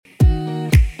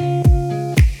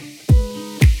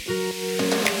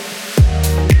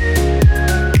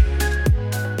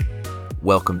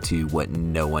welcome to What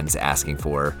No One's Asking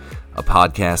For, a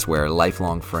podcast where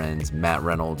lifelong friends Matt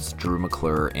Reynolds, Drew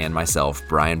McClure, and myself,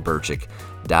 Brian Burchick,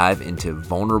 dive into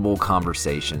vulnerable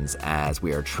conversations as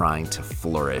we are trying to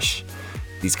flourish.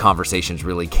 These conversations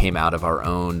really came out of our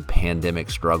own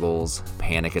pandemic struggles,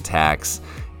 panic attacks,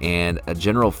 and a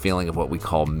general feeling of what we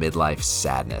call midlife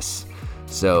sadness.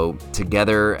 So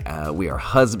together, we are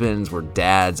husbands, we're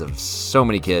dads of so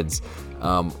many kids.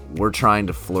 We're trying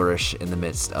to flourish in the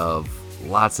midst of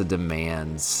lots of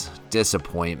demands,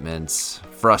 disappointments,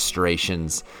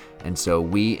 frustrations, and so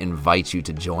we invite you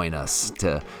to join us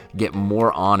to get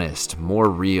more honest,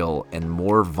 more real, and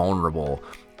more vulnerable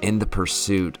in the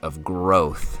pursuit of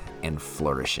growth and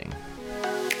flourishing.